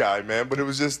fight this guy, man. But it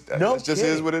was just, it just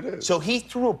is what it is. So he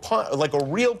threw a punch, like a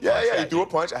real punch. Yeah, he threw a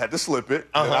punch. I had to slip it.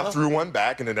 And then I threw one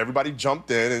back, and then everybody jumped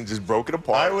in and just broke it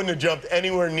apart. I wouldn't have jumped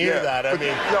anywhere near that. I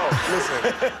mean,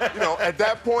 listen, at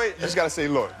that point, you just got to say,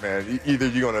 look, man, either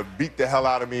you're going to beat the hell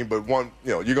out of me, but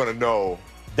you're going to know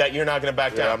that you're not going to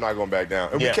back down. Yeah, I'm not going back down.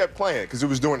 And we kept playing because it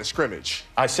was during the scrimmage.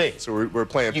 I see. So we're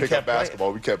playing pickup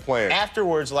basketball. We kept playing.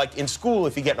 Afterwards, like in school,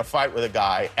 if you get in a fight with a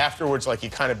guy, afterwards, like you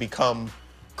kind of become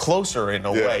closer in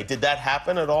a way. Did that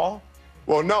happen at all?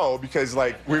 Well, no, because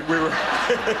like we were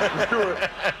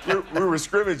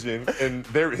scrimmaging, and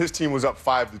his team was up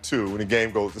 5-2, and the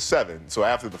game goes to 7. So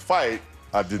after the fight,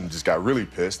 I just got really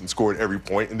pissed and scored every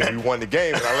point, and then we won the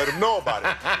game, and I let him know about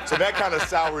it. So that kind of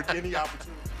soured any opportunity.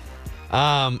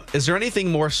 Is there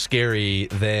anything more scary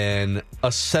than a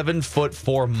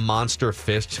 7'4" monster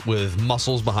fist with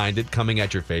muscles behind it coming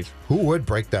at your face? Who would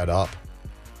break that up?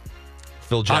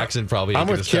 Phil Jackson probably. I'm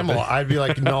with Kimmel. I'd be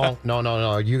like, no.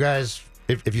 You guys,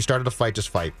 if you started a fight, just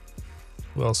fight.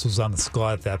 Who else was on the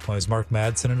squad at that point? Was Mark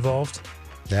Madsen involved?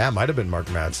 Yeah, it might have been Mark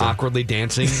Madsen. Awkwardly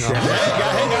dancing. Hey,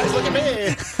 guys, look at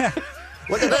me.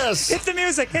 Look at this. Hit the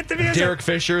music. Derek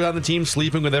Fisher on the team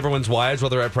sleeping with everyone's wives while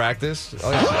they're at practice.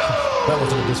 Oh, yeah. That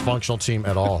wasn't a dysfunctional team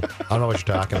at all. I don't know what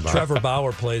you're talking about. Trevor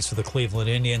Bauer plays for the Cleveland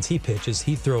Indians. He pitches.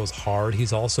 He throws hard.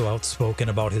 He's also outspoken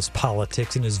about his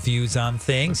politics and his views on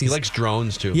things. He likes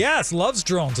drones, too. Yes, loves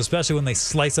drones, especially when they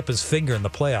slice up his finger in the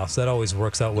playoffs. That always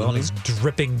works out well. And he's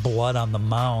dripping blood on the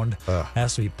mound.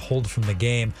 Has to be pulled from the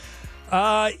game.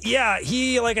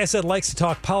 He, like I said, likes to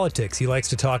talk politics. He likes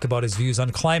to talk about his views on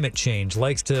climate change,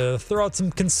 likes to throw out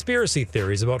some conspiracy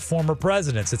theories about former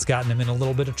presidents. It's gotten him in a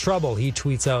little bit of trouble. He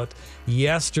tweets out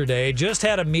yesterday, just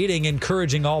had a meeting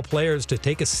encouraging all players to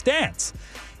take a stance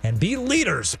and be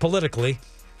leaders politically.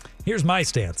 Here's my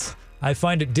stance. I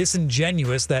find it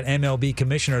disingenuous that MLB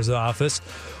Commissioner's Office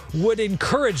would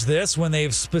encourage this when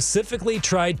they've specifically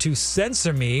tried to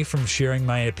censor me from sharing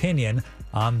my opinion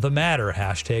on the matter.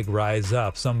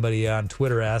 #RiseUp. Somebody on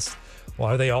Twitter asked, well,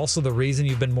 are they also the reason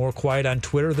you've been more quiet on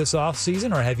Twitter this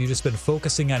offseason, or have you just been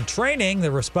focusing on training?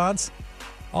 The response,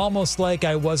 almost like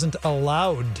I wasn't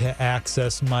allowed to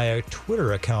access my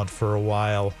Twitter account for a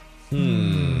while.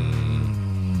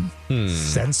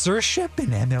 Censorship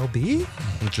in MLB?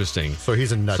 Interesting. So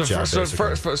he's a nut job,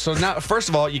 so now, first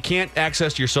of all, you can't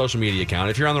access your social media account.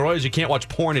 If you're on the Royals, you can't watch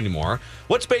porn anymore.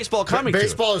 What's baseball coming to?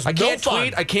 Baseball is I can't no fun.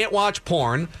 tweet. I can't watch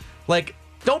porn. Like,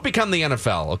 don't become the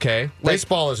NFL, okay?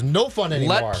 Baseball is no fun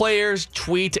anymore. Let players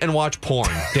tweet and watch porn,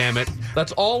 damn it.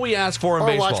 That's all we ask for in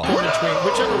baseball. Or watch porn and tweet,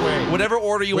 whichever way. Whatever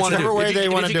order you want to do. Whichever way they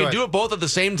want to do it. If you can do it both at the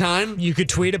same time. You could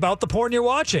tweet about the porn you're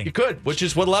watching. You could, which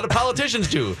is what a lot of politicians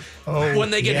do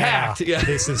when they get hacked. Yeah.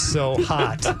 This is so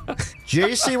hot.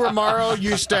 J.C. Romero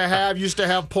used to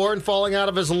have porn falling out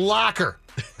of his locker.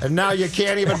 And now you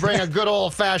can't even bring a good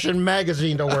old-fashioned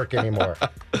magazine to work anymore.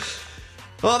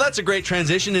 Well, that's a great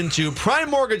transition into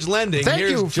prime mortgage lending. Thank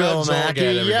Here's you, Phil Judd Mackey.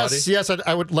 Zolgad, Yes,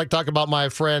 I would like to talk about my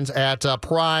friends at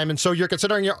Prime. And so you're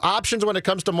considering your options when it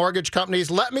comes to mortgage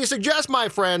companies. Let me suggest, my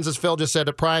friends, as Phil just said,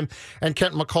 at Prime and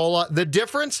Kent McCullough, the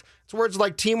difference, it's words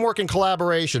like teamwork and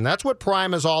collaboration. That's what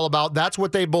Prime is all about. That's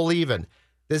what they believe in.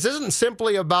 This isn't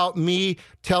simply about me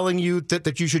telling you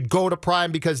that you should go to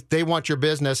Prime because they want your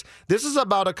business. This is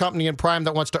about a company in Prime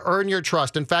that wants to earn your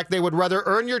trust. In fact, they would rather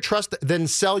earn your trust than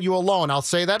sell you a loan. I'll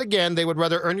say that again. They would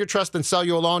rather earn your trust than sell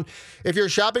you a loan. If you're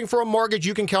shopping for a mortgage,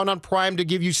 you can count on Prime to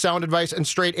give you sound advice and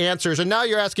straight answers. And now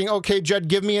you're asking, okay, Judd,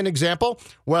 give me an example.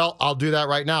 Well, I'll do that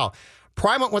right now.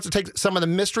 Prime wants to take some of the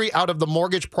mystery out of the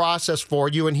mortgage process for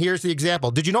you, and here's the example.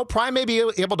 Did you know Prime may be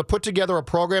able to put together a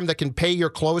program that can pay your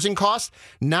closing costs,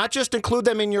 not just include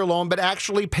them in your loan, but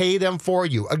actually pay them for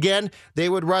you? Again, they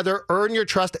would rather earn your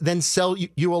trust than sell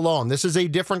you a loan. This is a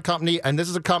different company, and this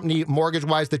is a company,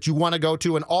 mortgage-wise, that you want to go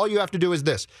to, and all you have to do is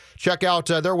this. Check out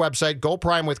their website,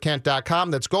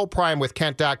 goprimewithkent.com. That's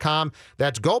goprimewithkent.com.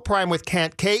 That's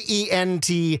goprimewithkent,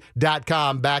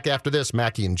 Kent.com. Back after this,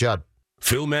 Mackey and Judd.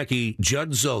 Phil Mackey,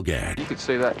 Judd Zulgad. You could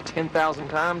say that 10,000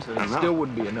 times and it still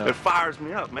wouldn't be enough. It fires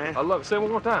me up, man. I love it. Say it one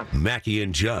more time. Mackey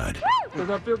and Judd. Does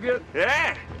that feel good?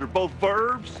 Yeah, they're both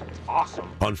verbs. Awesome.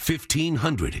 On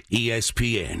 1500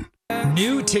 ESPN.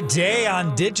 New today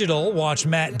on digital, watch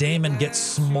Matt Damon get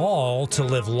small to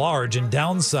live large and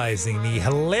downsizing. The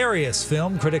hilarious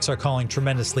film critics are calling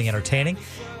tremendously entertaining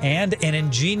and an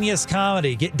ingenious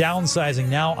comedy. Get Downsizing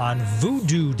now on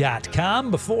Vudu.com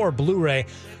before Blu-ray.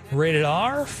 Rated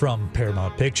R from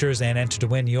Paramount Pictures, and enter to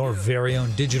win your very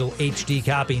own digital HD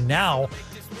copy now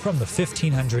from the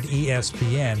 1500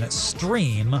 ESPN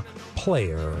Stream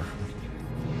Player.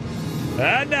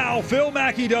 And now Phil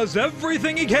Mackey does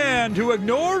everything he can to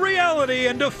ignore reality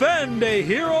and defend a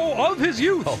hero of his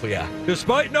youth. Oh, yeah.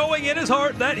 Despite knowing in his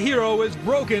heart that hero is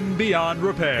broken beyond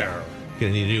repair.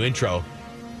 Gonna need a new intro.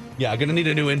 Yeah, gonna need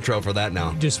a new intro for that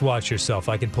now. Just watch yourself.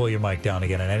 I can pull your mic down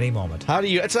again at any moment. How do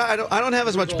you? I don't have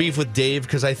as much beef with Dave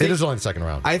because I think it is only the second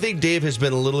round. I think Dave has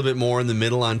been a little bit more in the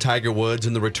middle on Tiger Woods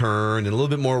and the return, and a little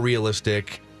bit more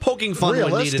realistic, poking fun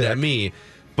when needed at me.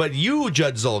 But you,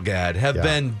 Judd Zulgad, have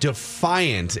been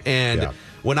defiant, and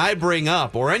when I bring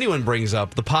up, or anyone brings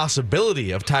up, the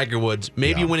possibility of Tiger Woods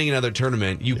maybe winning another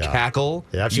tournament, you cackle,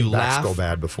 I've you seen laugh, backs go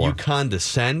bad before. You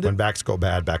condescend. When backs go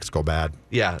bad, backs go bad.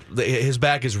 Yeah, his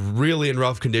back is really in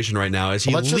rough condition right now as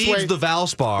he leads the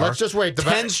Valspar. Let's just wait.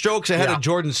 10 strokes ahead of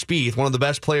Jordan Spieth, one of the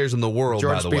best players in the world, by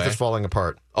the way. Jordan Spieth is falling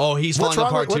apart. Oh, he's falling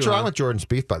apart too. What's wrong with Jordan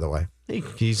Spieth, by the way?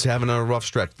 He's having a rough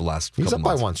stretch the last couple months. He's up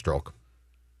by one stroke.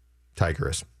 Tiger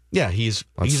is. Yeah, he's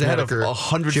ahead of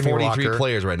 143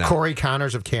 players right now. Corey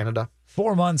Connors of Canada.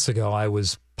 4 months ago, I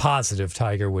was positive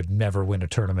Tiger would never win a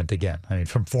tournament again. I mean,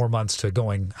 from 4 months to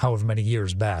going however many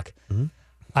years back. Mm-hmm.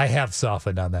 I have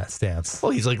softened on that stance.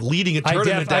 Well, he's like leading a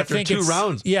tournament after 2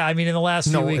 rounds. Yeah, I mean, in the last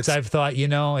few weeks, I've thought,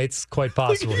 it's quite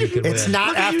possible he could win. It's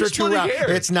not after 2 rounds.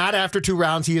 It's not after 2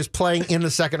 rounds. He is playing in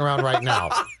the second round right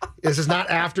now. This is not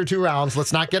after 2 rounds.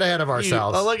 Let's not get ahead of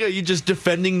ourselves. I like how you just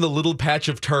defending the little patch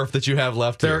of turf that you have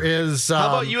left here. There is. How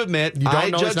about you admit, you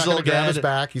don't know he's not going to grab his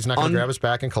back. He's not going to grab his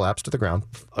back and collapse to the ground.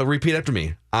 Repeat after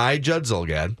me. I, Judd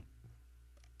Zulgad.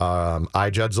 I,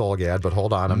 Judd Zulgad, but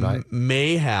hold on. I'm not.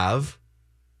 May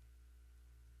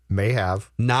have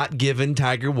not given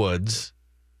Tiger Woods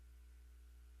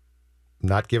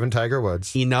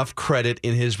enough credit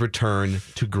in his return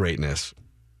to greatness.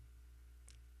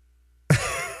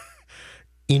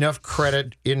 Enough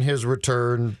credit in his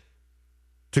return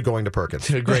to going to Perkins.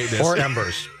 To greatness. Or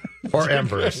Embers.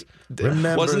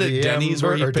 Remember Wasn't it Denny's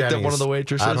where he picked up one of the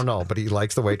waitresses? I don't know, but he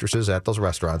likes the waitresses at those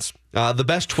restaurants. The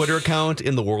best Twitter account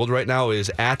in the world right now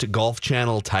is at Golf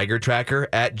Channel Tiger Tracker,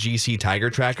 at GC Tiger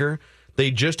Tracker. They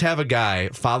just have a guy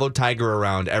follow Tiger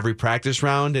around every practice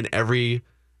round and every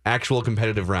actual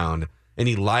competitive round. And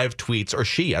he live tweets, or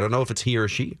she, I don't know if it's he or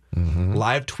she,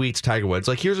 live tweets Tiger Woods.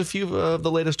 Like, here's a few of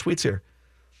the latest tweets here.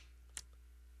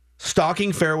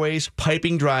 Stalking fairways,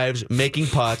 piping drives, making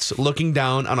putts, looking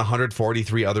down on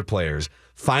 143 other players.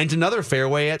 Finds another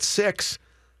fairway at 6.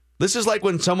 This is like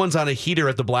when someone's on a heater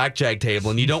at the blackjack table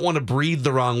and you don't want to breathe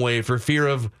the wrong way for fear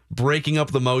of breaking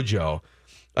up the mojo.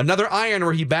 Another iron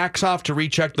where he backs off to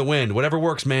recheck the wind. Whatever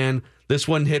works, man. This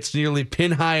one hits nearly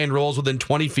pin high and rolls within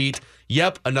 20 feet.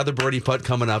 Yep, another birdie putt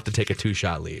coming up to take a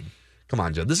 2-shot lead. Come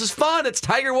on, Joe. This is fun. It's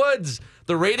Tiger Woods.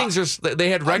 The ratings are, they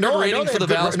had record ratings for the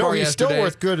Valspar yesterday. He's still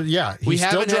worth good. Yeah, he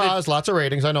still draws lots of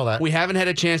ratings. I know that. We haven't had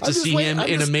a chance to see him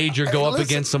in a major go up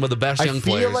against some of the best young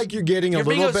players. I feel like you're getting a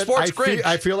little bit.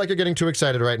 I feel like you're getting too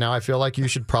excited right now. I feel like you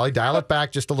should probably dial it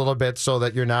back just a little bit so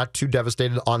that you're not too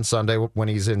devastated on Sunday when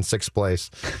he's in 6th place.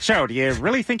 So, do you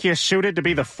really think you're suited to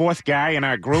be the 4th guy in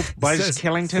our group, Buzz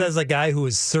Killington? Says a guy who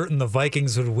was certain the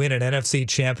Vikings would win an NFC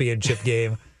championship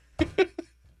game.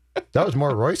 That was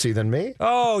more Royce than me.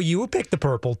 Oh, you picked the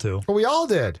purple too. Well, we all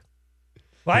did.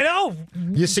 I know.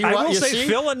 You see what I will you say, see?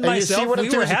 Phil and myself, we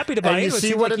were happy to buy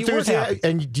it.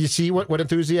 And do you see what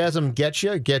enthusiasm gets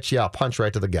you? Gets you a punch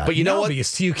right to the gut. But you know what?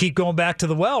 But you keep going back to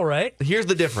the well, right? Here's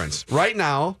the difference. Right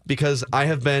now, because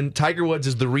Tiger Woods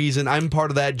is the reason I'm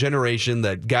part of that generation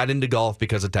that got into golf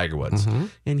because of Tiger Woods. Mm-hmm.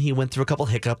 And he went through a couple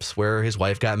hiccups where his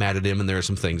wife got mad at him and there are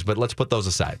some things. But let's put those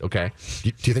aside, okay?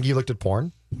 Do you think he looked at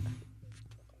porn?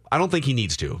 I don't think he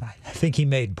needs to. I think he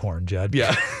made porn, Judd.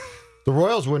 Yeah. The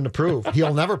Royals wouldn't approve.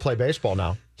 He'll never play baseball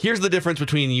now. Here's the difference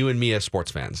between you and me as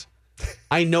sports fans.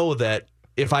 I know that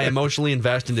if I emotionally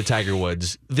invest into Tiger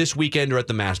Woods this weekend or at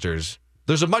the Masters,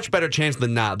 there's a much better chance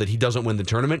than not that he doesn't win the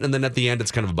tournament, and then at the end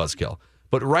it's kind of a buzzkill.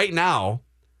 But right now,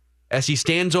 as he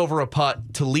stands over a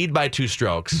putt to lead by 2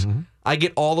 strokes, I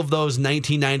get all of those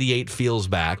 1998 feels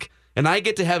back, and I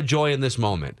get to have joy in this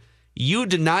moment. You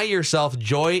deny yourself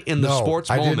joy in the sports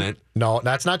moment. No,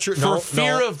 that's not true. For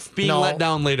fear of being let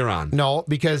down later on. No,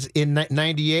 because in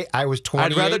 98, I was 28.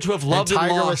 I'd rather to have loved and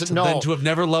lost than to have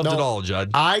never loved at all,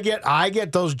 Judd. I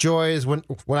get those joys when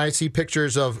I see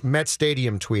pictures of Met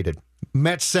Stadium tweeted,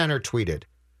 Met Center tweeted.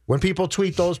 When people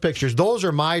tweet those pictures, those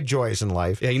are my joys in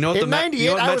life. Yeah, you know what in '98,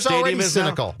 I was already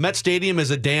cynical. Met Stadium is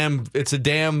a damn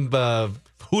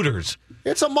Hooters.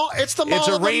 It's the Mall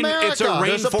of America. It's a rainforest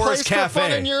There's a place cafe. for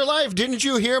fun in your life. Didn't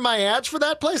you hear my ads for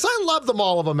that place? I love the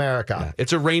Mall of America. Yeah,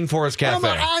 it's a rainforest cafe.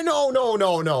 I know. No.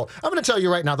 I'm going to tell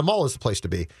you right now, the mall is the place to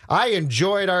be. I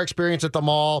enjoyed our experience at the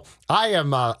mall. I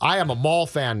am a mall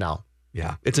fan now.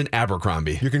 Yeah, it's an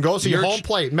Abercrombie. You can go see home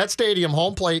plate. Met Stadium,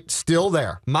 home plate, still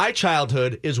there. My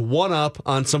childhood is one up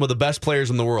on some of the best players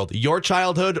in the world. Your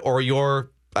childhood or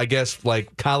your, I guess,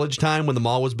 like college time when the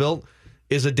mall was built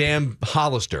is a damn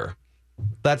Hollister.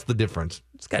 That's the difference.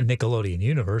 It's got Nickelodeon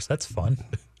Universe. That's fun.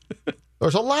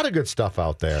 There's a lot of good stuff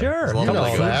out there. Sure. You know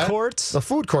food courts. The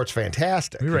food court's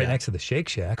fantastic. We're right next to the Shake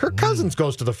Shack. Kirk Cousins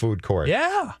goes to the food court.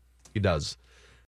 Yeah. He does.